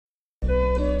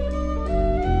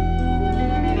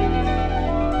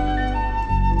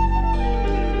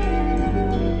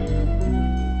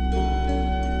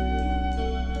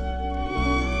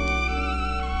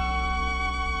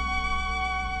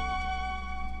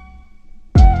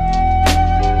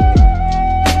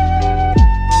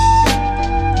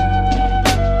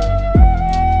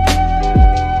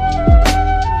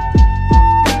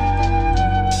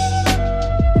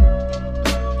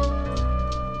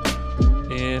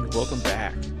Welcome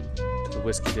back to the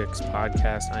Whiskey Dicks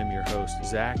podcast. I'm your host,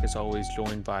 Zach, as always,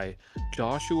 joined by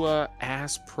Joshua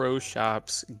Ass Pro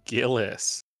Shops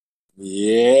Gillis.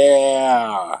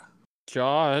 Yeah.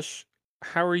 Josh,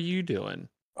 how are you doing?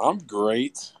 I'm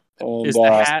great. And, Is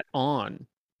the hat on?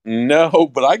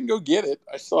 No, but I can go get it.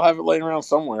 I still have it laying around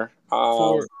somewhere.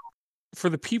 For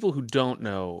the people who don't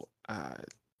know,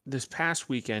 this past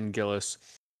weekend, Gillis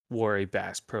wore a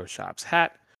Bass Pro Shops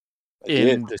hat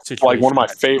in the situation. Like one of my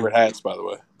favorite hats, by the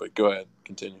way. But go ahead,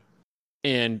 continue.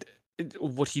 And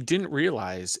what he didn't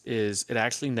realize is it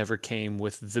actually never came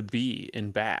with the B in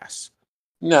Bass.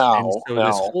 No, and so no.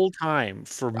 this whole time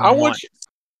for I want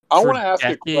to ask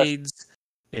decades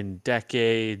and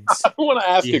decades, I want to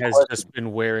ask he has just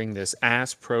been wearing this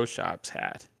Ass Pro Shops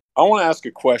hat. I want to ask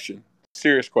a question.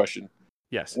 Serious question.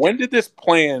 Yes. When did this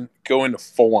plan go into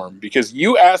form? Because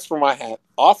you asked for my hat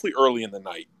awfully early in the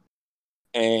night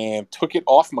and took it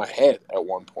off my head at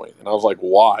one point. And I was like,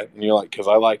 why? And you're like, because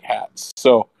I like hats.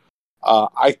 So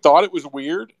I thought it was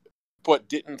weird, but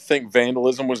didn't think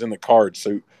vandalism was in the cards.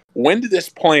 So when did this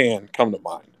plan come to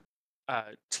mind?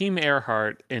 Team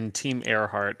Earhart and Team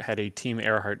Earhart had a Team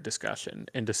Earhart discussion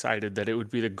and decided that it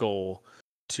would be the goal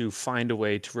to find a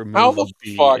way to remove a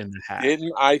B in the hat.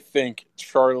 Didn't I think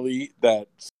Charlie, that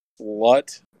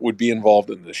slut, would be involved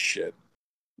in this shit?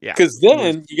 Yeah. Because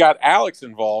then you got Alex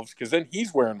involved, because then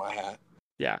he's wearing my hat.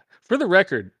 Yeah. For the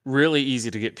record, really easy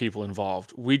to get people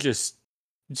involved. We just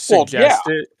suggest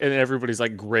it, and everybody's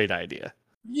like, great idea.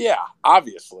 Yeah,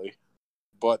 obviously.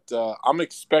 But I'm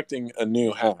expecting a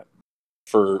new hat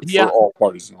for all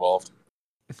parties involved.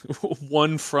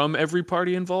 One from every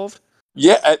party involved?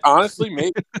 Yeah, honestly,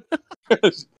 maybe.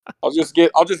 I'll just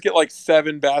get like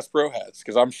 7 Bass Pro hats,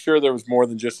 because I'm sure there was more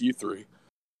than just you 3.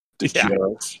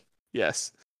 Degenerates.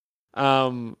 Yes.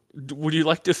 Would you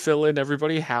like to fill in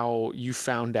everybody how you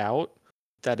found out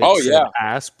that it's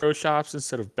Ass Pro Shops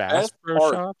instead of Bass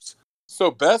Pro Shops?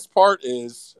 So best part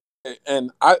is,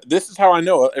 and this is how I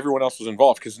know everyone else was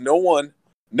involved, because no one,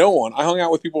 I hung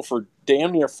out with people for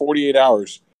damn near 48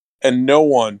 hours, and no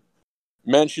one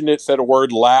mentioned it, said a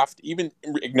word, laughed, even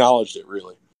acknowledged it,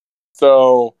 really.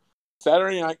 So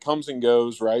Saturday night comes and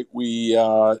goes, right? We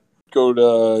go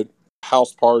to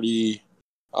house party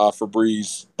for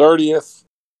Bree's 30th,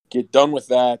 get done with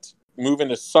that, move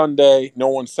into Sunday. No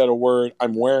one said a word.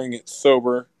 I'm wearing it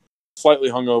sober, slightly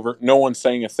hungover. No one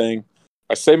saying a thing.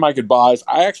 I say my goodbyes.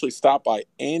 I actually stopped by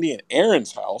Andy and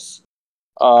Aaron's house.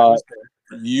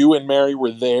 You and Mary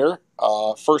were there.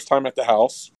 First time at the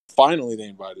house. Finally, they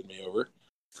invited me over.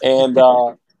 And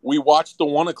we watched the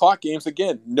 1 o'clock games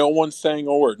again. No one saying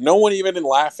a word. No one even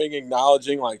laughing,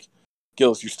 acknowledging, like,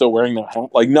 Gillis, you're still wearing that hat?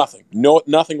 Like, nothing. No,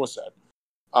 nothing was said.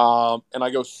 And I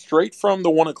go straight from the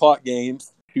 1 o'clock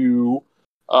games to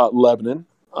Lebanon.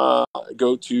 I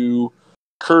go to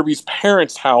Kirby's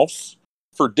parents' house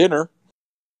for dinner.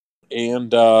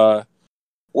 And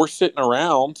we're sitting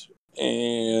around,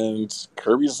 and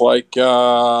Kirby's like,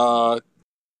 what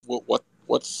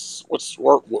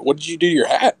did you do to your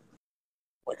hat?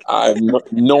 Like, I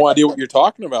have no idea what you're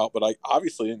talking about, but I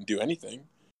obviously didn't do anything.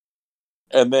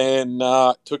 And then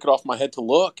took it off my head to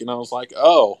look, and I was like,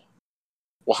 oh,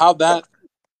 well, how'd that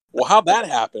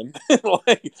happen?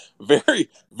 Like, very,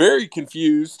 very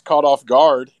confused, caught off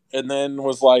guard, and then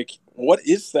was like, what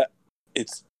is that?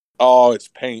 It's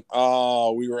paint.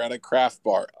 Oh, we were at a craft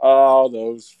bar. Oh,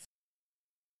 those.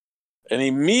 And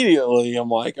immediately I'm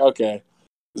like, okay,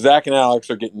 Zach and Alex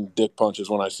are getting dick punches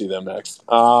when I see them next.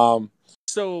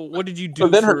 So what did you do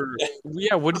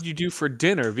what did you do for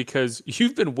dinner? Because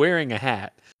you've been wearing a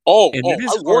hat. It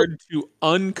is hard to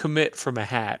uncommit from a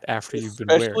hat after you've been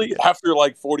wearing it. Especially after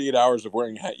like 48 hours of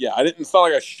wearing a hat. Yeah, it's not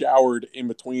like I showered in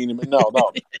between. No.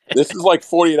 This is like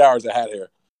 48 hours of hat hair.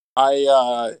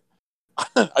 I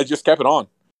just kept it on.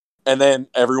 And then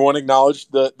everyone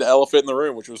acknowledged the elephant in the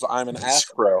room, which was I'm an ass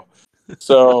pro.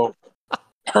 So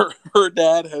her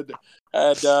dad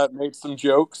had made some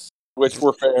jokes, which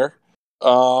were fair.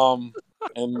 And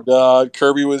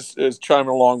Kirby was chiming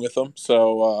along with them.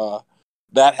 So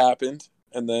that happened.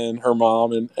 And then her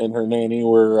mom and her nanny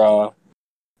were,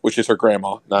 which is her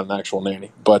grandma, not an actual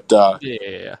nanny. But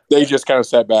they just kind of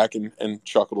sat back and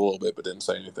chuckled a little bit, but didn't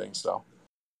say anything. So,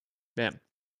 man.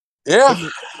 Yeah,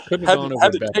 had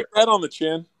to take that on the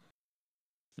chin.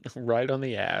 Right on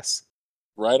the ass.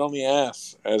 Right on the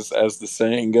ass, as the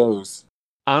saying goes.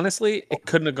 Honestly, it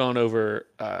couldn't have gone over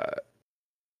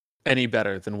any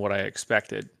better than what I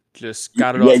expected. Just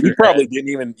got it off. Yeah, you probably didn't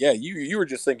even. Yeah, you were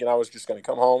just thinking I was just going to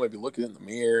come home, maybe look in the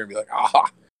mirror, and be like,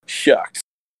 shucks.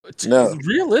 No,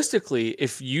 realistically,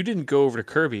 if you didn't go over to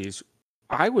Kirby's,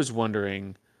 I was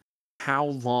wondering, how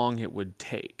long it would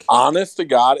take. Honest to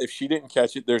God, if she didn't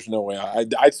catch it, there's no way.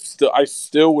 I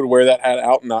still would wear that hat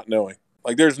out not knowing.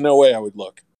 Like, there's no way I would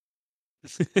look.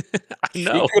 I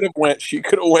know. She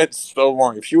could have went so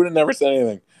long. If she would have never said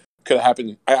anything, could have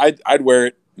happened. I'd wear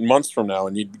it months from now,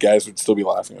 and you guys would still be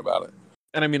laughing about it.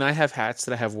 And I mean, I have hats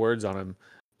that have words on them,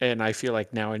 and I feel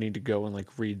like now I need to go and like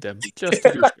read them just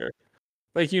to be sure.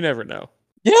 Like, you never know.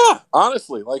 Yeah,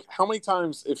 honestly, like how many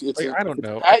times if it's like, I don't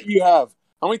know hat you have,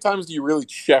 how many times do you really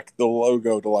check the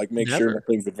logo to like make sure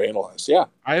nothing's been vandalized? Yeah,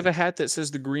 I have a hat that says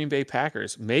the Green Bay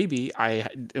Packers. Maybe I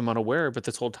am unaware, but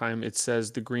this whole time it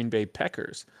says the Green Bay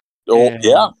Peckers. Oh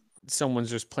yeah,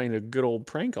 someone's just playing a good old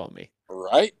prank on me.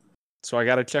 Right. So I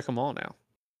got to check them all now.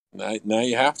 Now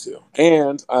you have to.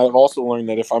 And I've also learned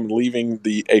that if I'm leaving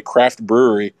a craft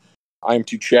brewery, I'm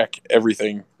to check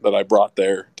everything that I brought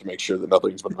there to make sure that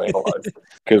nothing's been vandalized.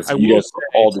 Because you guys are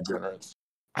all degenerates.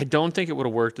 I don't think it would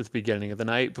have worked at the beginning of the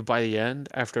night, but by the end,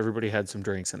 after everybody had some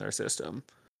drinks in their system,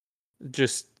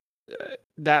 just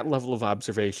that level of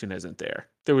observation isn't there.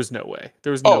 There was no way.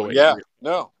 There was no way. Yeah.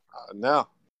 No.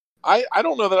 I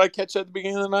don't know that I catch that at the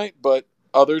beginning of the night, but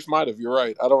others might have. You're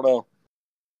right. I don't know.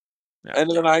 Yeah.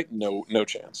 End of the night, no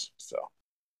chance. So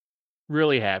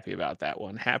really happy about that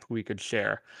one. Happy we could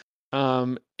share.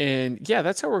 And yeah,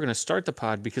 that's how we're going to start the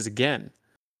pod because again,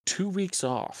 2 weeks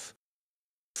off.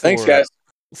 Thanks, guys.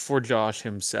 For Josh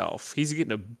himself, he's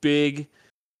getting a big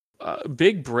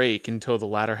break until the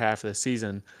latter half of the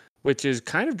season, which is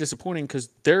kind of disappointing because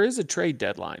there is a trade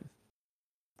deadline.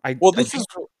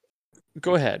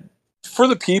 Go ahead. For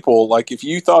the people, like if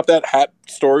you thought that hat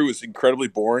story was incredibly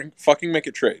boring, fucking make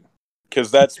a trade. Because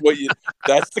that's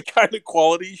the kind of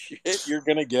quality shit you're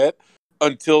gonna get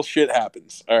until shit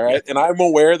happens. All right. And I'm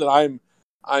aware that I'm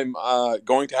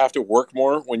going to have to work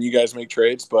more when you guys make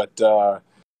trades, but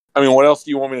I mean, what else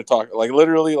do you want me to talk? Like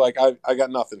literally, like I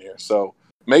got nothing here. So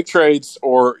make trades,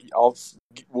 or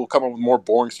we'll come up with more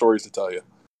boring stories to tell you.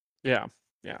 Yeah.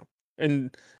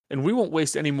 And we won't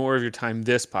waste any more of your time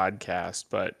this podcast,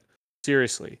 but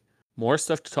seriously, more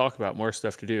stuff to talk about, more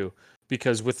stuff to do.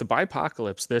 Because with the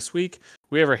Bipocalypse this week,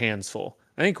 we have our hands full.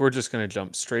 I think we're just going to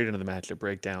jump straight into the matchup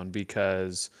breakdown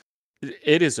because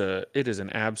it is an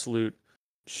absolute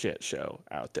shit show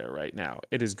out there right now.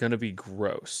 It is going to be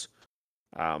gross.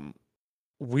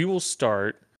 We will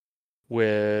start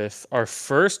with our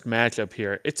first matchup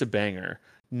here. It's a banger.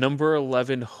 Number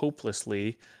 11,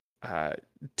 Hopelessly.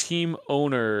 Team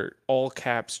owner, all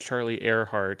caps, Charlie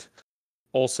Earhart.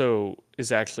 Also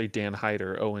is actually Dan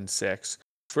Hyder, 0-6.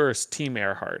 First, Team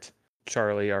Earhart.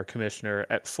 Charlie, our commissioner,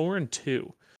 at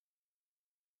 4-2.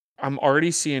 I'm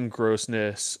already seeing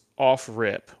grossness off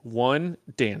rip. 1,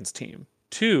 Dan's team.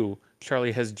 2,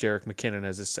 Charlie has Jerick McKinnon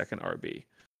as his second RB.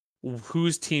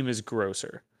 Whose team is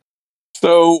grosser?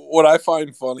 So what I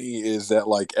find funny is that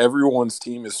like everyone's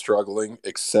team is struggling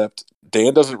except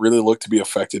Dan doesn't really look to be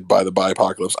affected by the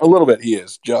Bipocalypse. A little bit he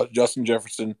is. Justin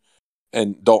Jefferson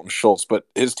and Dalton Schultz, but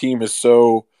his team is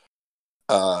so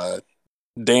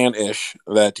Dan-ish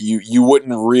that you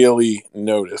wouldn't really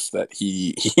notice that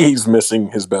he's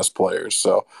missing his best players.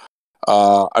 So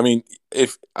I mean,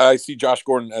 if I see Josh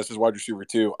Gordon as his wide receiver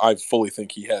too, I fully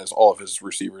think he has all of his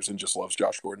receivers and just loves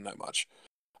Josh Gordon that much.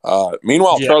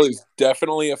 Meanwhile, Charlie's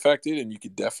definitely affected, and you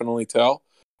could definitely tell.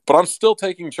 But I'm still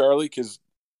taking Charlie because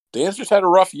Dan's just had a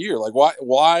rough year. Like,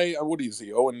 why? What is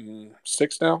he?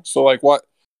 0-6 now. So, like, what?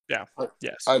 Yeah.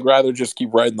 Yes. I'd rather just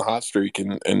keep riding the hot streak,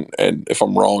 and if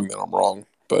I'm wrong, then I'm wrong.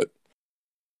 But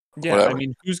yeah, whatever. I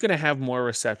mean, who's going to have more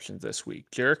receptions this week,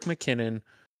 Jerick McKinnon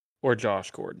or Josh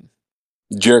Gordon?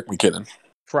 Jerick McKinnon,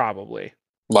 probably.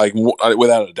 Like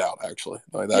without a doubt, actually.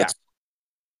 Like that's. Yeah.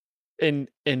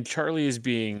 And Charlie is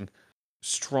being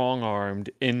strong-armed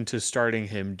into starting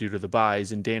him due to the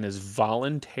buys, and Dan is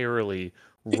voluntarily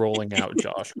rolling out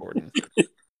Josh Gordon.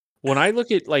 When I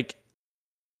look at, like,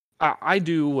 I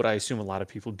do what I assume a lot of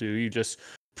people do. You just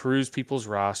peruse people's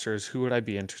rosters. Who would I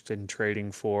be interested in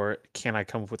trading for? Can I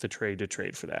come up with a trade to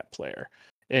trade for that player?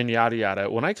 And yada, yada.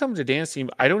 When I come to Dan's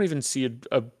team, I don't even see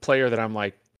a player that I'm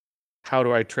like, how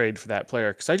do I trade for that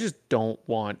player? Because I just don't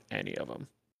want any of them.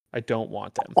 I don't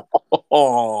want them.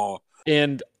 Oh.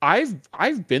 And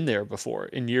I've been there before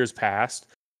in years past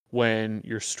when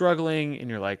you're struggling and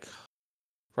you're like,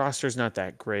 roster's not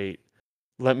that great.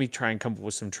 Let me try and come up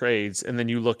with some trades. And then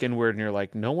you look inward and you're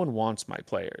like, no one wants my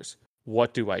players.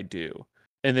 What do I do?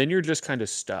 And then you're just kind of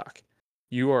stuck.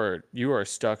 You are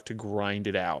stuck to grind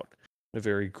it out in a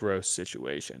very gross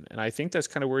situation. And I think that's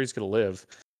kind of where he's going to live.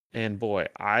 And boy,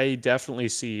 I definitely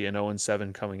see an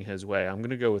 0-7 coming his way. I'm going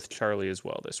to go with Charlie as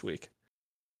well this week.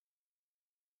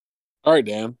 All right,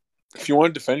 Dan. If you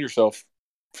want to defend yourself,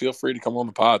 feel free to come on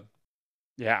the pod.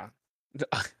 Yeah.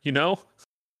 You know,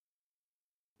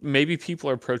 maybe people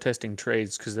are protesting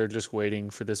trades because they're just waiting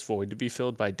for this void to be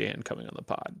filled by Dan coming on the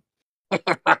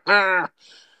pod.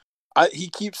 He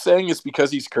keeps saying it's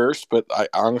because he's cursed, but I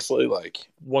honestly like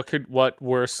What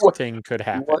worse what thing could what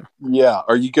happen? yeah,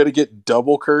 are you gonna get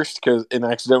double cursed because and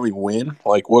accidentally win?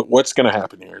 Like what's gonna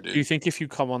happen here, Do you dude? think if you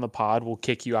come on the pod, we'll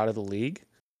kick you out of the league?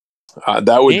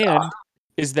 That would And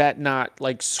is that not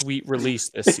like sweet release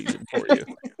this season for you?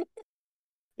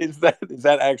 is that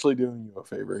actually doing you a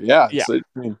favor? Yeah, Yeah. I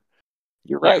mean,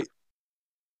 you're Yeah. right.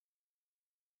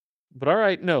 But all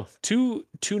right, no. Two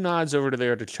nods over to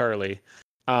there to Charlie.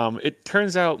 It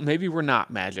turns out maybe we're not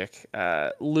magic.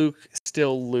 Luke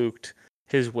still luked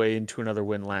his way into another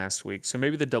win last week. So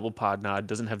maybe the double pod nod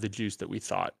doesn't have the juice that we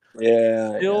thought.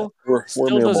 Yeah. Still We're still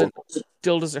mere doesn't mortals.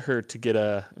 still doesn't hurt to get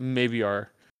a maybe our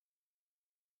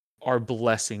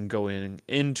blessing going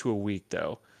into a week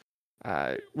though.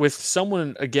 With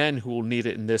someone again who will need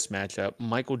it in this matchup,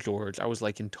 Michael George. I was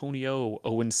like Antonio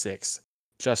 0-6,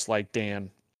 just like Dan.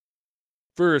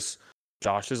 First,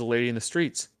 Josh is a lady in the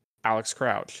streets. Alex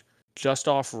Crouch, just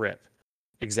off rip.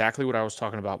 Exactly what I was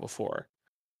talking about before.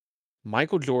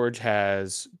 Michael George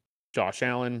has Josh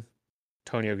Allen,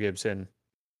 Antonio Gibson,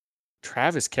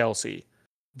 Travis Kelsey.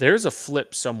 There's a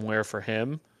flip somewhere for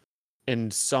him in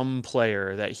some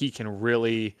player that he can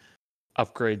really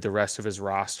upgrade the rest of his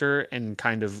roster and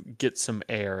kind of get some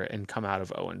air and come out of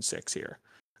 0-6 here.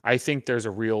 I think there's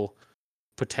a real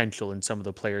potential in some of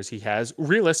the players he has.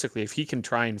 Realistically, if he can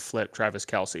try and flip Travis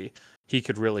Kelsey, he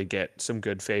could really get some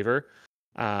good favor.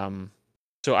 Um,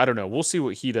 so I don't know. We'll see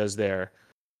what he does there.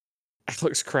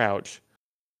 Alex Crouch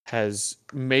has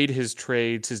made his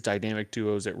trades, his dynamic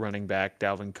duos at running back,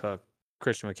 Dalvin Cook,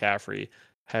 Christian McCaffrey,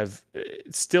 have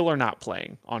still are not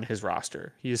playing on his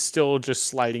roster. He is still just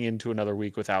sliding into another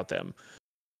week without them.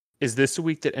 Is this a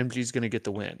week that MG is going to get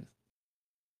the win?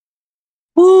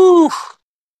 Woo!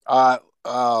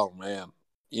 Oh man.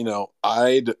 You know,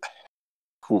 I'd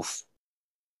oof.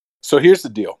 So here's the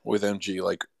deal with MG.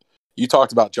 Like you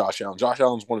talked about Josh Allen. Josh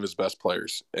Allen's one of his best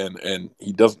players, and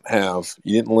he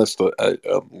didn't list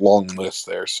a long list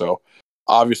there. So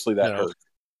obviously that No. hurt.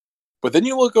 But then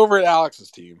you look over at Alex's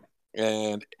team,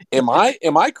 and am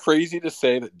I crazy to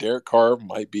say that Derek Carr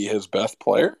might be his best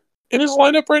player in his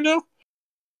lineup right now?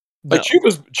 Like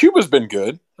No. Chuba's been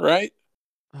good, right?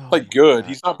 Oh Like my good. god.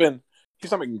 He's not been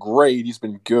great. He's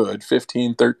been good.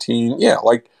 15, 13. Yeah,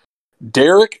 like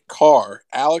Derek Carr,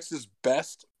 Alex's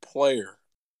best player.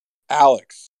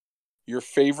 Alex, your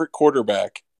favorite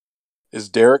quarterback is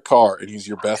Derek Carr, and he's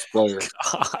your best player. And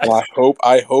God.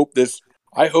 I hope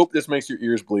this makes your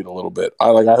ears bleed a little bit.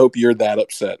 I hope you're that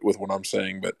upset with what I'm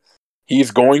saying, but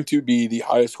he's going to be the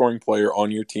highest scoring player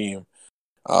on your team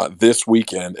this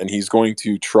weekend, and he's going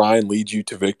to try and lead you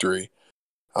to victory.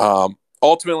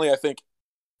 Ultimately, I think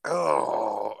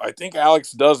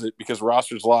Alex does it because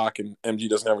roster's lock and MG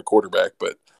doesn't have a quarterback.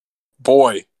 But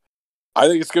boy, I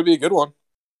think it's going to be a good one.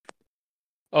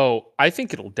 Oh, I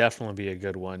think it'll definitely be a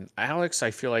good one. Alex,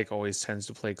 I feel like always tends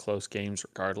to play close games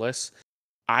regardless.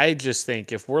 I just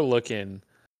think if we're looking,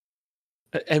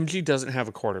 MG doesn't have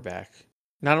a quarterback.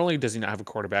 Not only does he not have a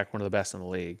quarterback, one of the best in the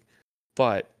league,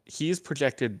 but he's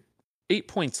projected 8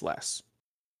 points less.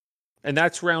 And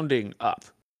that's rounding up.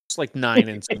 It's like 9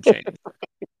 and some change.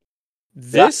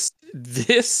 Yeah.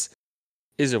 This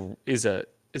is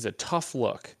a tough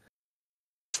look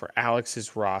for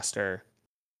Alex's roster.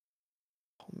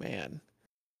 Oh man.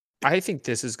 I think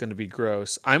this is going to be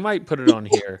gross. I might put it on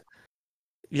here.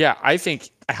 Yeah, I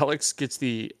think Alex gets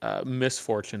the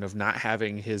misfortune of not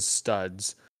having his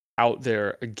studs out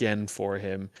there again for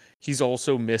him. He's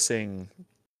also missing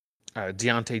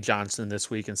Deontay Johnson this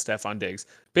week and Stephon Diggs.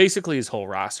 Basically, his whole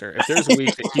roster. If there's a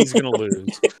week that he's going to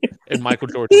lose and Michael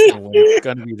George is going to win, it's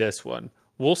going to be this one.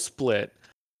 We'll split.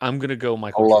 I'm going to go I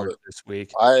Michael love George it. this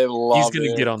week. I He's love going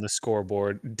to it. get on the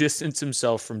scoreboard, distance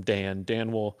himself from Dan.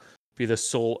 Dan will be the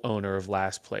sole owner of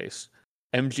last place.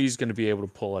 MG is going to be able to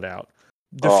pull it out.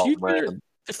 The Oh future, man.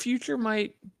 the future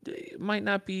might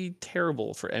not be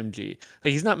terrible for MG.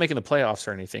 Like, he's not making the playoffs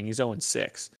or anything. He's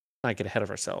 0-6. Not get ahead of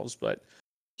ourselves, but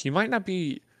he on might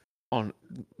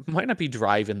not be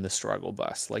driving the struggle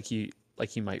bus like he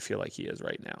might feel like he is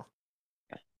right now.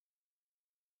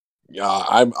 Yeah,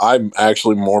 I'm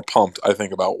actually more pumped, I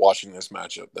think, about watching this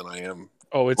matchup than I am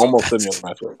Oh, almost any other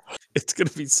matchup. it's gonna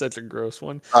be such a gross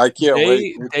one. I can't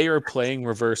wait. They are playing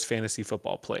reverse fantasy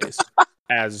football plays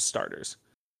as starters.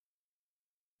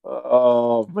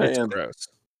 Oh It's man. gross.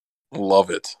 Love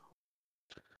it.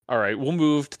 All right, we'll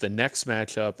move to the next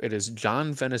matchup. It is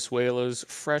John Venezuela's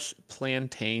fresh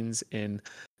plantains in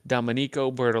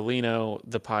Domenico Bertolino,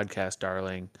 the podcast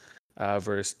darling,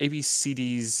 versus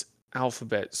ABCD's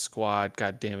Alphabet Squad.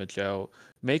 God damn it, Joe.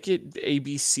 Make it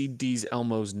ABCD's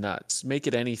Elmo's Nuts. Make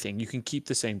it anything. You can keep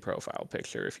the same profile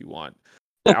picture if you want.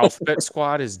 The Alphabet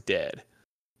Squad is dead.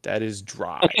 That is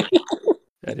dry.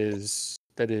 That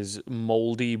is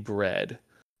moldy bread.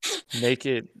 Make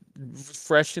it,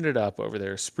 freshen it up over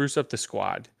there. Spruce up the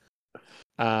squad.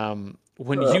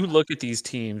 When you look at these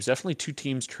teams, definitely two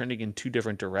teams trending in two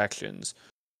different directions.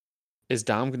 Is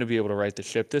Dom going to be able to right the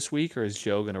ship this week, or is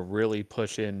Joe going to really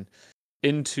push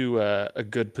into a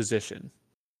good position?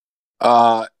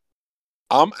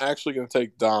 I'm actually going to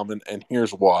take Dom, and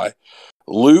here's why.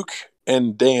 Luke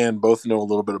and Dan both know a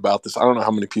little bit about this. I don't know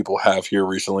how many people have here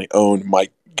recently owned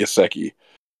Mike Gesicki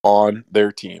on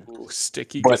their team. Ooh,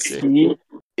 sticky but Gesicki.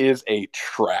 He is a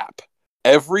trap.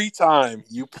 Every time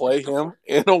you play him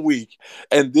in a week,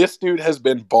 and this dude has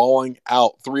been balling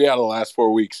out 3 out of the last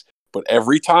 4 weeks, but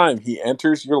every time he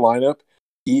enters your lineup,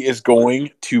 he is going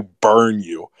to burn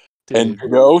you. Dude. And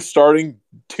Joe starting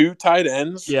 2 tight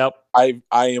ends. Yep. I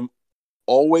am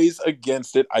always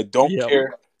against it. I don't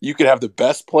care. You could have the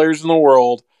best players in the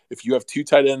world. If you have 2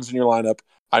 tight ends in your lineup,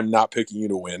 I'm not picking you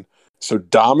to win. So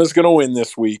Dom is going to win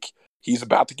this week. He's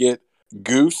about to get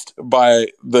goosed by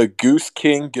the Goose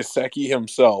King Gesicki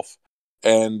himself,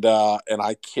 and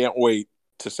I can't wait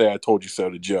to say I told you so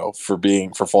to Joe for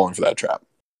falling for that trap.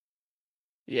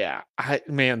 Yeah,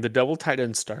 the double tight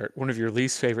end start, one of your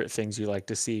least favorite things you like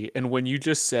to see. And when you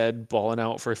just said balling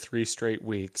out for 3 straight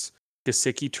weeks,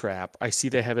 Gesicki trap, I see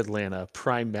they have Atlanta,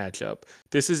 prime matchup.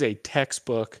 This is a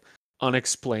textbook,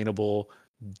 unexplainable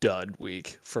dud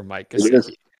week for Mike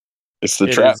Gesicki. It's the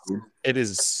trap. It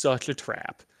is such a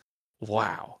trap.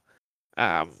 Wow.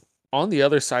 On the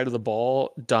other side of the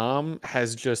ball, Dom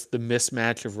has just the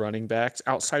mismatch of running backs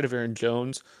outside of Aaron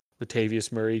Jones,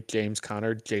 Latavius Murray, James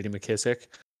Conner, J.D. McKissic,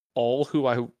 all who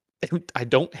I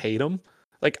don't hate them.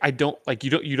 Like I don't like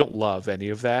you don't love any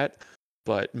of that,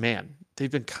 but man,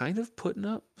 they've been kind of putting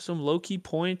up some low-key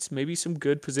points, maybe some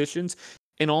good positions.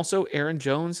 And also Aaron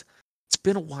Jones, it's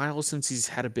been a while since he's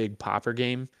had a big popper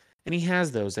game, and he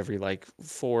has those every like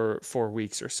 4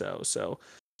 weeks or so. So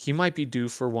he might be due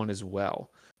for one as well.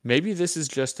 Maybe this is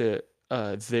just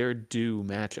their due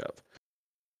matchup.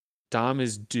 Dom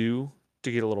is due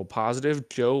to get a little positive.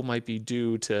 Joe might be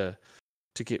due to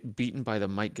get beaten by the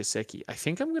Mike Gesicki. I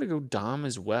think I'm going to go Dom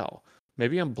as well.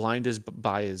 Maybe I'm blinded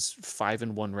by his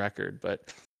 5-1 record,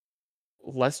 but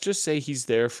let's just say he's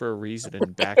there for a reason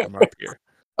and back him up here.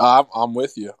 I'm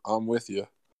with you.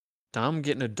 Dom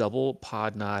getting a double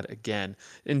pod nod again.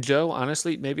 And Joe,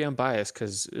 honestly, maybe I'm biased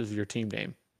because of your team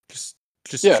name.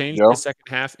 Just change the second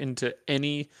half into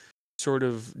any sort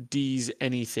of D's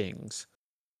anythings.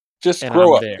 Just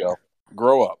grow up, Joe.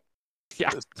 Grow up. Yeah,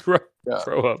 grow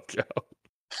up, Joe.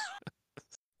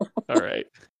 All right.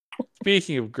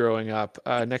 Speaking of growing up,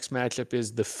 next matchup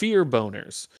is the Fear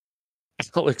Boners.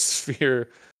 Alex Fear,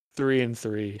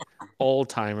 3-3,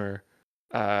 all-timer.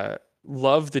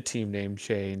 Love the team name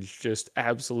change. Just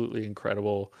absolutely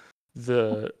incredible.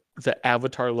 The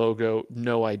avatar logo,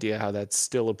 no idea how that's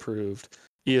still approved.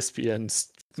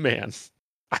 ESPN's, man,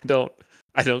 I don't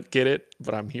get it,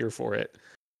 but I'm here for it.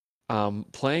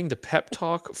 Playing the pep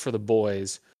talk for the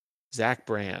boys, Zach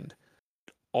Brand,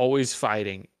 always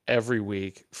fighting every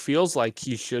week. Feels like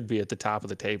he should be at the top of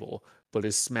the table, but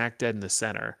is smack dead in the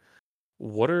center.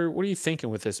 What are you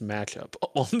thinking with this matchup?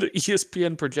 On the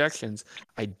ESPN projections,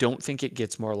 I don't think it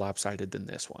gets more lopsided than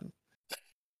this one.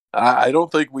 I don't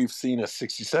think we've seen a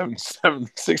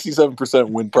 67%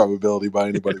 win probability by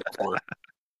anybody before.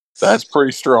 That's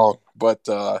pretty strong. But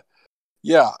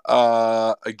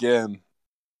again,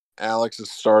 Alex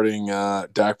is starting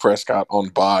Dak Prescott on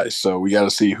bye, so we got to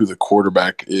see who the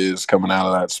quarterback is coming out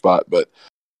of that spot. But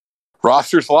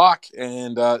roster's lock,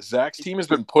 and Zach's team has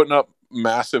been putting up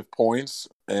massive points,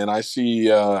 and I see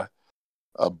a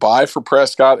bye for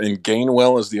Prescott and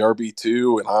Gainwell as the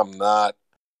RB2, and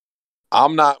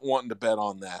I'm not wanting to bet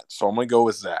on that, so I'm going to go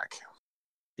with Zach.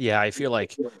 Yeah, I feel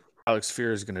like Alex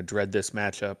Fear is going to dread this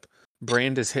matchup.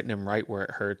 Brand is hitting him right where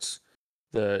it hurts.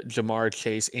 The Jamar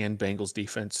Chase and Bengals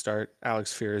defense start.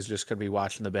 Alex Fear is just going to be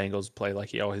watching the Bengals play like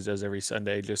he always does every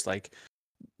Sunday, just like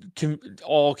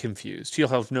all confused. He'll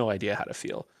have no idea how to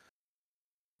feel.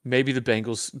 Maybe the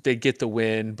Bengals, they get the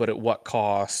win, but at what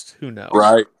cost? Who knows?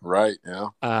 Right, yeah.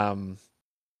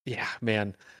 Yeah,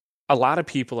 man. A lot of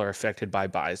people are affected by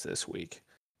buys this week.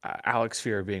 Alex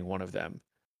Fear being one of them.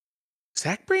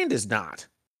 Zach Brand is not.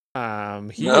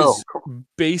 He is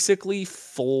basically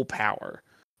full power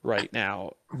right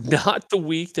now. Not the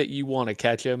week that you want to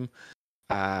catch him.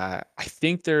 I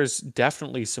think there's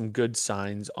definitely some good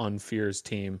signs on Fear's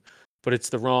team, but it's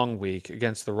the wrong week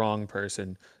against the wrong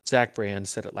person. Zach Brand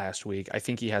said it last week. I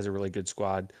think he has a really good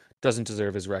squad, doesn't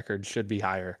deserve his record, should be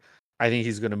higher. I think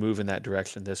he's going to move in that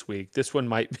direction this week. This one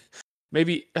might,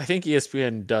 maybe, I think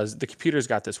ESPN does, the computer's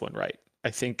got this one right.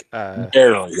 I think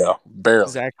Barely, though.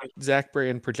 Barely. Zach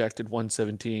Brand projected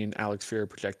 117, Alex Fear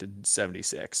projected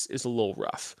 76. Is a little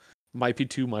rough. Might be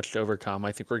too much to overcome.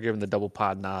 I think we're giving the double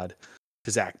pod nod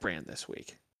to Zach Brand this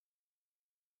week.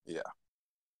 Yeah.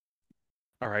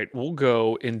 All right, we'll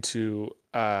go into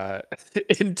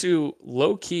into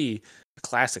low key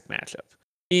classic matchup.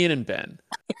 Ian and Ben.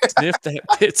 Sniff that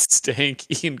pit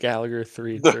stank. Ian Gallagher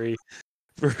 3-3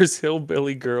 versus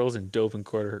Hillbilly Girls and Dope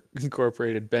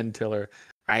Incorporated Ben Tiller.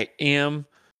 I am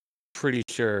pretty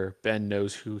sure Ben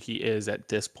knows who he is at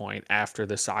this point after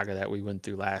the saga that we went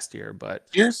through last year. But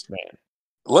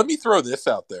let me throw this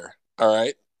out there. All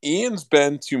right. Ian's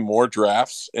been to more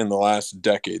drafts in the last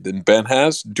decade than Ben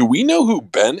has. Do we know who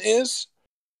Ben is?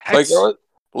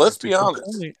 Let's be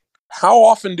honest. How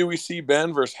often do we see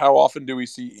Ben versus how often do we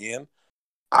see Ian?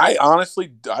 I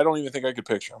don't even think I could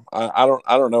picture him. I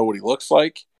don't know what he looks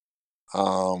like.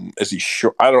 Is he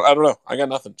short? I don't know. I got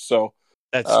nothing. So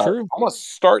that's true. I'm gonna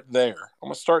start there. I'm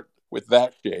gonna start with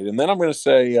that shade, and then I'm gonna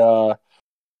say, what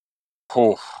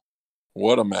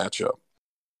a matchup.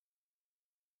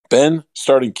 Ben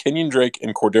starting Kenyon Drake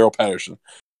and Cordero Patterson.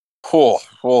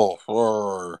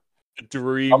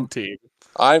 Dream team.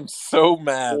 I'm so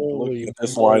mad looking at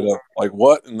this lineup. Like,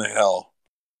 what in the hell?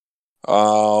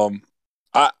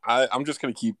 I'm just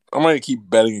gonna keep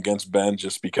betting against Ben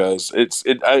just because it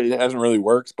hasn't really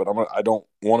worked. But I don't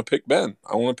want to pick Ben.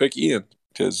 I want to pick Ian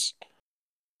because,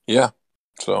 yeah.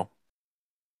 So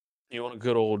you want a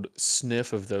good old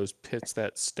sniff of those pits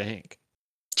that stank?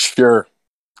 Sure,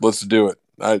 let's do it.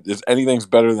 Anything's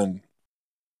better than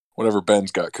whatever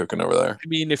Ben's got cooking over there. I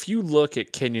mean, if you look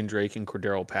at Kenyon Drake and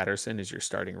Cordero Patterson as your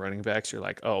starting running backs, you're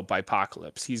like, oh, by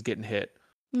apocalypse, he's getting hit.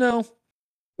 No.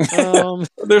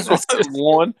 There's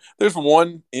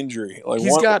one injury. Like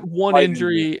he's got one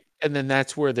injury, and then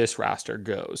that's where this roster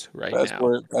goes now.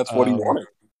 That's what he wanted.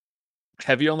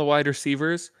 Heavy on the wide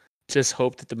receivers. Just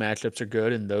hope that the matchups are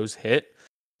good and those hit.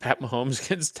 Pat Mahomes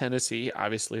against Tennessee,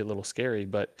 obviously a little scary,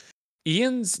 but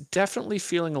Ian's definitely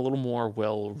feeling a little more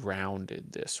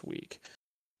well-rounded this week.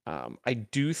 I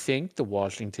do think the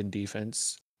Washington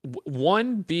defense,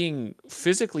 one being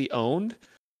physically owned,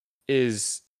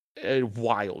 is a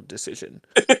wild decision.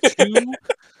 Two,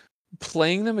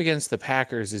 playing them against the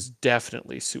Packers is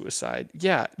definitely suicide.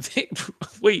 Yeah.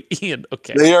 Wait, Ian.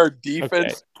 Okay. They are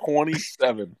defense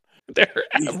 27. They're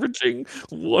averaging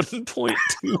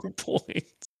 1.2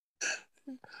 points.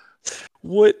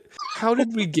 How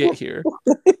did we get here?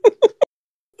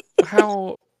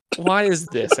 Why is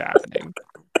this happening?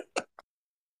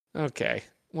 Okay.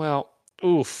 Well,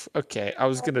 okay.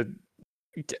 I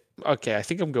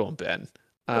think I'm going Ben.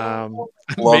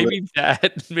 Maybe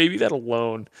that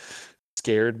alone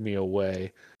scared me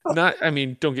away.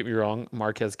 Don't get me wrong,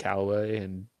 Marquez Callaway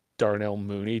and Darnell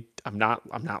Mooney, I'm not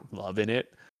loving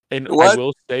it. And I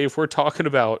will say, if we're talking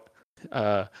about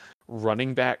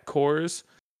running back cores,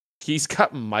 he's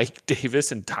got Mike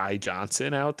Davis and Ty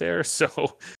Johnson out there,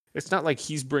 so it's not like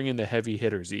he's bringing the heavy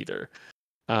hitters either.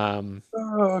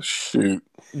 Oh shoot!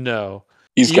 No,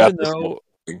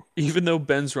 even though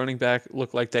Ben's running back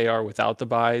look like they are without the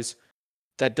buys,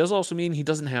 that does also mean he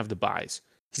doesn't have the buys.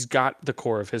 He's got the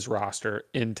core of his roster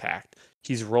intact.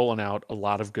 He's rolling out a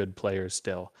lot of good players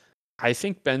still. I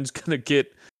think Ben's gonna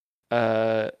get.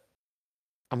 I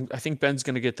think Ben's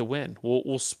gonna get the win.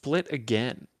 We'll split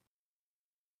again.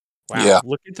 Wow! Yeah.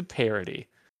 Look at the parity.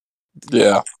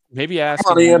 Yeah. Maybe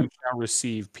asking you shall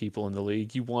receive people in the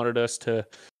league. You wanted us to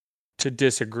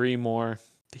disagree more.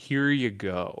 Here you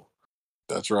go.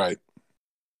 That's right.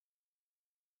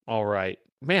 All right.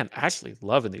 Man, actually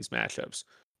loving these matchups.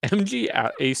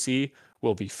 MG AC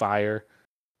will be fire.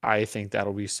 I think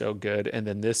that'll be so good. And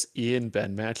then this Ian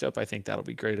Ben matchup, I think that'll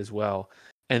be great as well.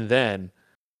 And then,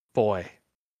 boy,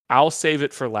 I'll save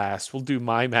it for last. We'll do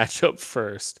my matchup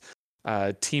first.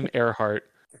 Team Earhart,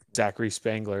 Zachary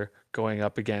Spangler going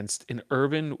up against an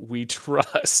Urban We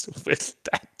Trust. With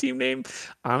that team name,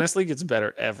 honestly, gets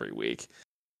better every week.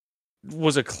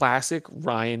 Was a classic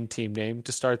Ryan team name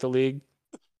to start the league.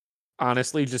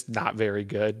 Honestly, just not very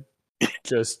good.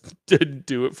 Just didn't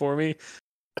do it for me.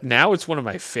 Now it's one of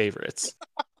my favorites.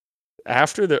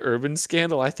 After the Urban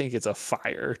scandal, I think it's a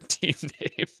fire team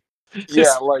name.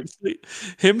 Yeah, like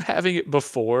him having it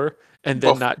before and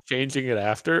then not changing it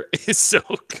after is so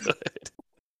good.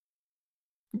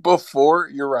 Before,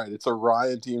 you're right. It's a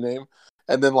Ryan team name.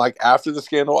 And then, like, after the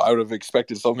scandal, I would have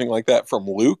expected something like that from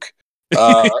Luke.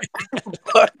 Uh,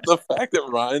 but the fact that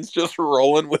Ryan's just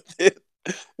rolling with it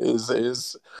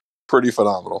is pretty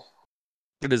phenomenal.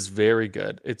 It is very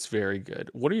good. It's very good.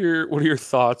 What are your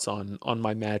thoughts on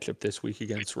my matchup this week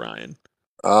against Ryan?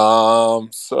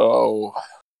 So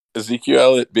Ezekiel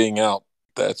Elliott being out,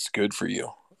 that's good for you.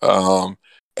 AJ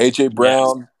Yes.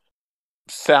 Brown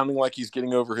sounding like he's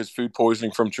getting over his food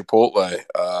poisoning from Chipotle.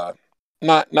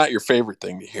 Not your favorite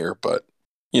thing to hear, but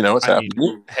it's I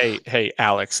mean, happening. hey,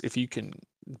 Alex, if you can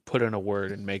put in a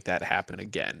word and make that happen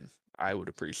again, I would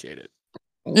appreciate it.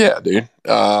 Yeah, dude.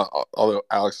 Although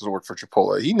Alex doesn't work for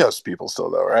Chipotle, he knows people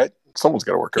still, though, right? Someone's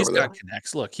got to work He's over there. got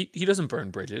connects. Look, he doesn't burn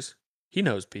bridges. He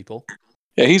knows people.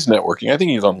 Yeah, he's networking. I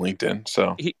think he's on LinkedIn.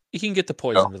 So He can get the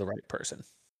poison to the right person.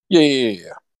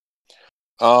 yeah.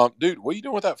 Dude, what are you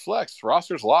doing with that flex?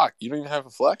 Roster's locked. You don't even have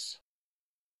a flex?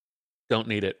 Don't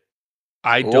need it.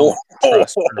 I don't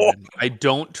trust Urban. I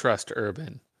don't trust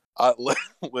Urban.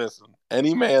 Listen,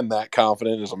 any man that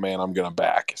confident is a man I'm going to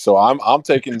back. So I'm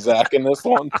taking Zach in this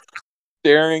one,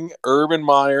 staring Urban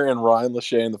Meyer and Ryan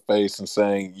Lachey in the face and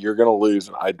saying, you're going to lose,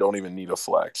 and I don't even need a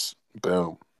flex.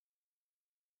 Boom.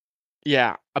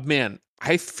 Yeah, man,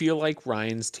 I feel like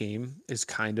Ryan's team is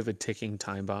kind of a ticking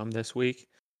time bomb this week.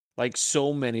 Like,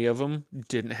 so many of them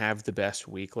didn't have the best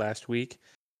week last week.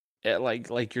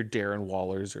 Like your Darren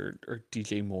Wallers or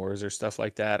DJ Moores or stuff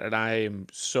like that. And I am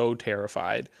so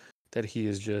terrified that he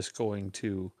is just going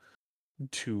to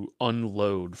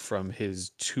unload from his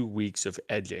 2 weeks of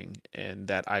edging and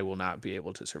that I will not be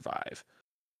able to survive.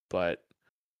 But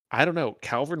I don't know.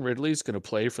 Calvin Ridley's going to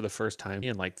play for the first time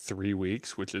in like 3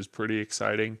 weeks, which is pretty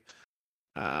exciting.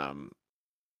 Um,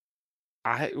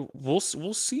 we'll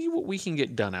see what we can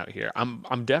get done out here.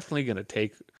 I'm definitely going to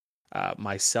take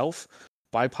myself.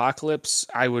 Bipocalypse,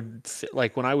 I would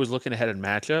like when I was looking ahead in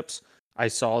matchups, I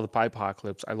saw the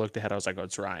Bipocalypse. I looked ahead. I was like, oh,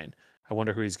 it's Ryan. I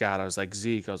wonder who he's got. I was like,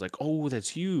 Zeke. I was like, oh, that's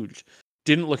huge.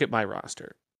 Didn't look at my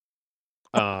roster.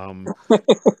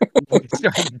 Which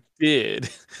I did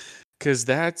because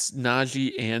that's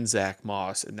Najee and Zach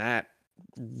Moss, and that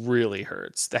really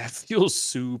hurts. That feels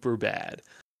super bad.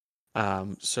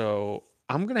 So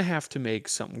I'm gonna have to make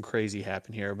something crazy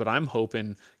happen here, but I'm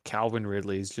hoping Calvin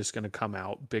Ridley is just gonna come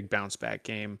out, big bounce back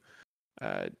game,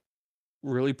 uh,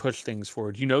 really push things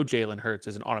forward. Jalen Hurts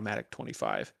is an automatic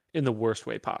 25 in the worst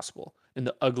way possible, in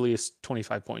the ugliest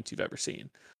 25 points you've ever seen.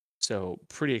 So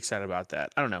pretty excited about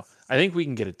that. I don't know. I think we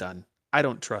can get it done. I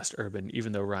don't trust Urban,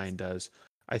 even though Ryan does.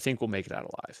 I think we'll make it out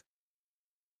alive.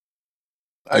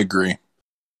 I agree.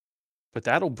 But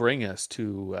that'll bring us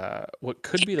to what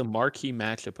could be the marquee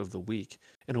matchup of the week,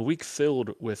 in a week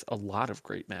filled with a lot of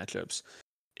great matchups.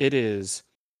 It is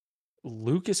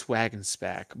Lucas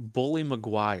Wagensback, Bully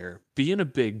McGuire, being a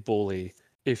big bully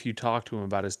if you talk to him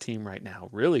about his team right now,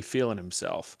 really feeling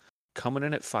himself, coming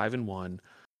in at 5-1.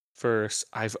 First,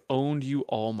 I've owned you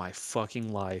all my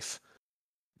fucking life.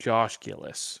 Josh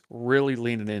Gillis, really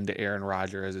leaning into Aaron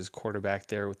Rodgers as his quarterback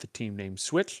there with the team name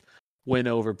switch. Went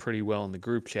over pretty well in the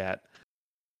group chat.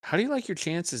 How do you like your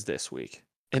chances this week?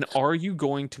 And are you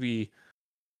going to be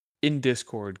in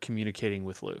Discord communicating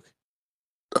with Luke?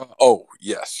 Oh,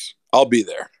 yes. I'll be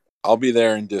there. I'll be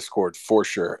there in Discord for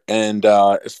sure. And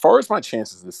as far as my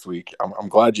chances this week, I'm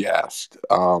glad you asked.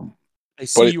 I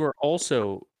see you are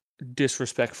also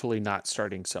disrespectfully not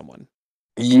starting someone.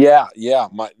 Yeah.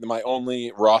 My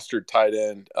only rostered tight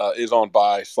end is on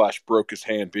bye / broke his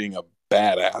hand being a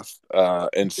badass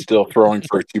and still throwing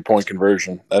for a 2-point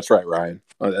conversion. That's right, Ryan.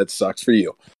 That sucks for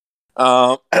you.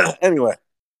 Anyway,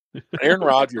 Aaron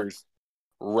Rodgers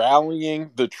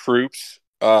rallying the troops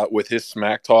with his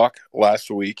smack talk last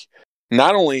week.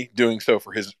 Not only doing so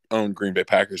for his own Green Bay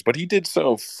Packers, but he did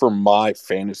so for my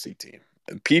fantasy team.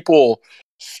 And people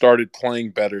started playing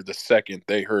better the second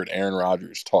they heard Aaron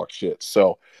Rodgers talk shit.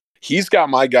 So he's got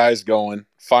my guys going,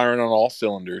 firing on all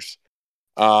cylinders.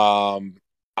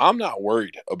 I'm not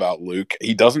worried about Luke.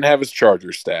 He doesn't have his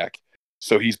Charger stack,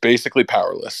 so he's basically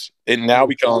powerless. It now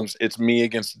becomes it's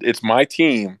my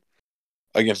team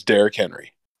against Derrick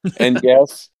Henry. And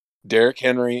yes, Derrick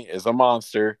Henry is a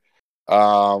monster.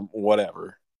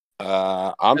 Whatever.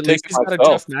 I'm At least taking he's got a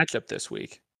myself. tough matchup this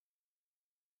week.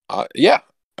 Yeah.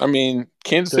 I mean,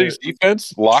 Kansas City's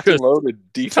defense, locked and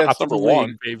loaded, defense Top of the number one.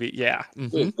 league, baby. Yeah.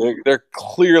 Mm-hmm. They're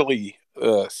clearly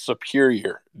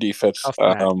superior defense. Tough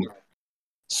match.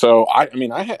 So I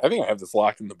think I have this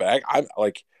locked in the bag.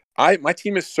 My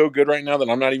team is so good right now that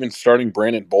I'm not even starting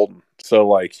Brandon Bolden. So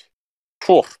like,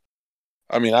 phew,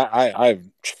 I mean,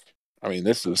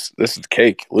 this is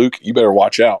cake. Luke, you better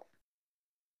watch out.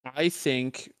 I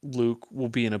think Luke will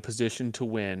be in a position to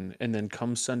win, and then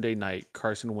come Sunday night,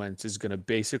 Carson Wentz is going to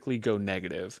basically go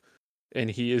negative, and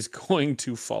he is going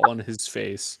to fall on his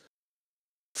face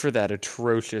for that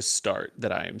atrocious start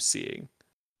that I am seeing.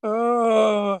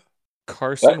 Uh,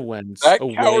 Carson Wentz that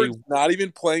away. coward's not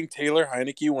even playing Taylor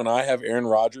Heineke when I have Aaron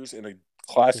Rodgers in a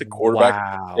classic quarterback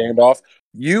standoff.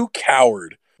 You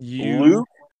coward. Luke,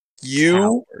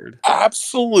 you coward.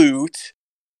 Absolute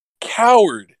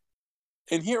coward.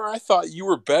 And here I thought you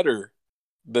were better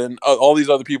than all these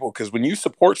other people, because when you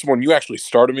support someone, you actually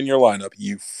start them in your lineup.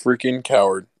 You freaking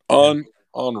coward.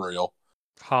 Unreal.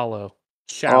 Hollow.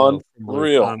 Shallow.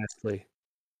 Unreal.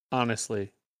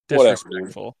 Honestly.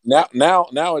 Disrespectful. Now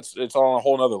it's on a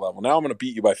whole nother level. Now I'm going to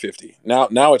beat you by 50.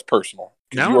 Now it's personal.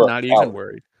 Now I'm not even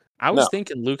worried. I was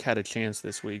thinking Luke had a chance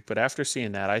this week, but after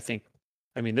seeing that,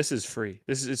 this is free.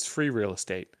 It's free real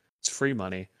estate. It's free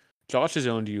money. Josh has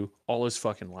owned you all his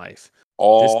fucking life.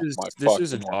 This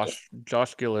is a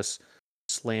Josh Gillis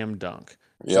slam dunk.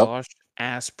 Yep. Josh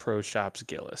ass pro shops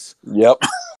Gillis. Yep.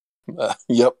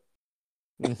 Yep.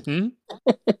 Mm-hmm.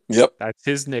 Yep. That's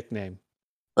his nickname.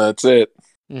 That's it.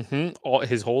 Mm-hmm.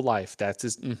 His whole life. That's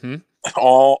his. Mm-hmm.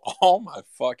 All my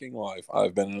fucking life,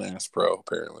 I've been an ass pro.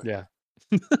 Apparently. Yeah.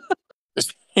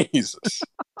 Jesus.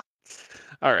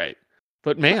 All right.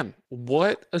 But man,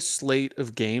 what a slate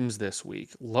of games this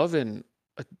week. Loving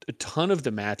a ton of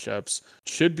the matchups.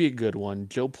 Should be a good one.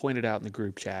 Joe pointed out in the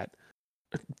group chat,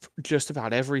 just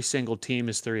about every single team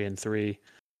is 3-3.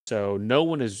 So no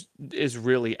one is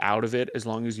really out of it as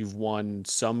long as you've won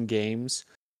some games.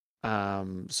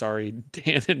 Sorry,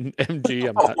 Dan and MG.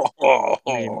 I'm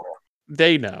not.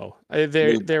 They know.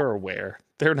 They're aware.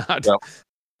 They're not. Yep.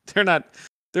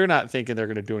 They're not thinking they're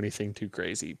going to do anything too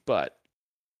crazy. But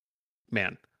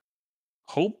man,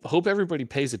 hope everybody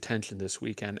pays attention this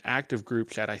weekend. Active group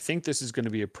chat. I think this is going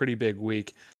to be a pretty big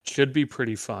week. Should be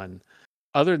pretty fun.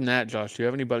 Other than that, Josh, do you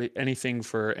have anything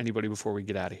for anybody before we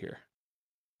get out of here?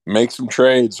 Make some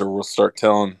trades, or we'll start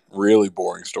telling really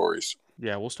boring stories.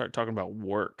 Yeah, we'll start talking about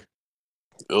work.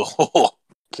 Oh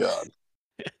God!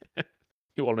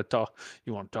 You want to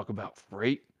talk about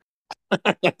freight?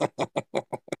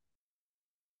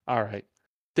 All right.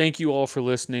 Thank you all for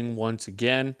listening once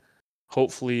again.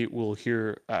 Hopefully, we'll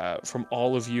hear from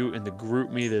all of you in the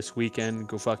group me this weekend.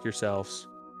 Go fuck yourselves.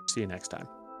 See you next time.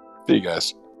 See you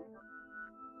guys.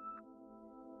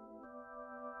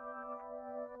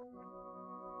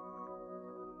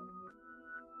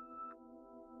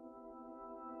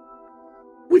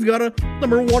 We've got a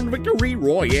 #1 victory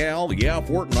royale. Yeah,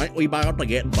 Fortnite, we about to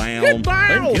get down.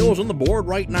 10 kills on the board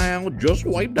right now. Just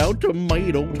wiped out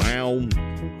Tomato Town.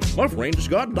 My friend just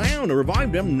got down and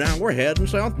revived him. Now we're heading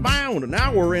southbound.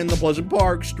 Now we're in the Pleasant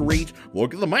Park Street.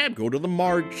 Look at the map, go to the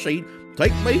mark sheet.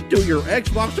 Take me to your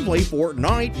Xbox to play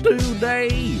Fortnite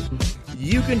today.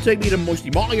 You can take me to Moisty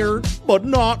Mire, but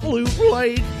not Loot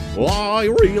Lake.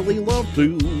 I really love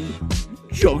to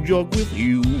jug with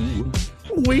you.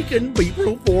 We can be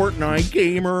pro Fortnite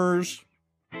gamers.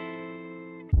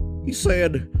 He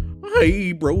said,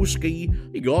 hey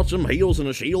broski, you got some heals in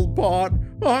a shield pot?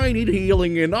 I need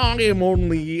healing and I am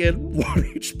only at 1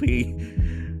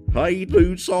 HP. Hey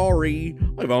dude, sorry,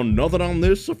 I found nothing on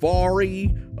this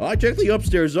safari. I checked the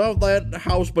upstairs of that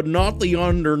house, but not the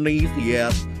underneath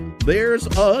yet. There's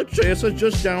a chest that's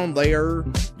just down there.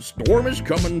 The storm is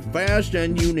coming fast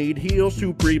and you need heals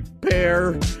to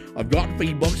prepare. I've got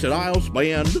V-Bucks that I'll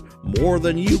spend, more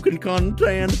than you can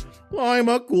contend. I'm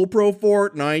a cool pro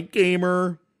Fortnite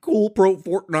gamer. Cool pro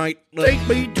Fortnite. Take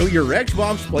me to your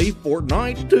Xbox, play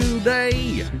Fortnite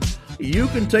today. You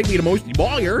can take me to Moisty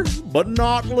Mire, but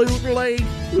not Loot Lake.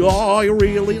 I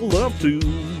really love to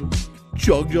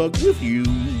jug with you.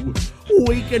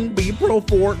 We can be pro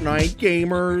Fortnite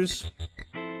gamers.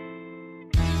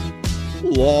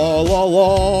 La la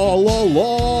la la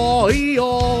la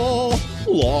ya.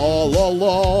 La la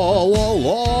la la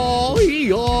la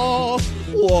ya.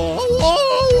 La la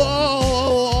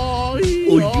la.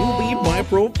 Will you be my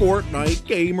pro Fortnite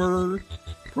gamer?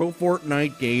 Pro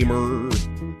Fortnite gamer.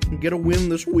 Get a win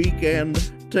this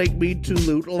weekend. Take me to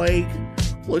Loot Lake.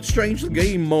 Let's change the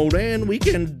game mode and we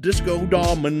can disco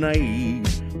dominate.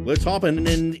 Let's hop in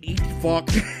and eat fuck.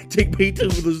 Take me to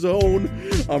the zone.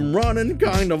 I'm running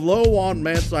kind of low on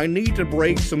mats. I need to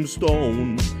break some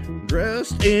stones.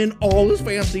 Dressed in all his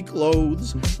fancy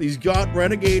clothes. He's got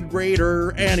Renegade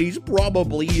Raider and he's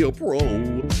probably a pro.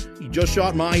 He just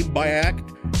shot my back.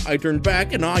 I turned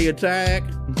back and I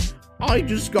attacked. I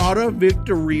just got a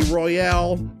victory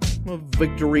royale. A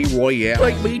victory royale.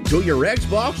 Take me to your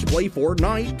Xbox, play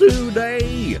Fortnite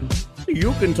today.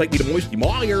 You can take me to Moisty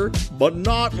Mire, but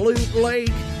not Loot Lake.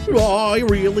 I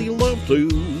really love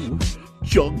to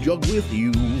jug with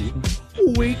you.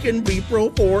 We can be pro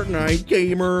Fortnite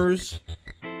gamers.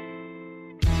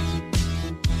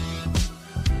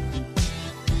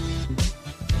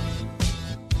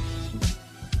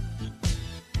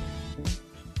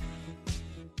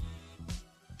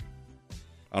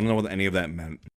 I don't know what any of that meant.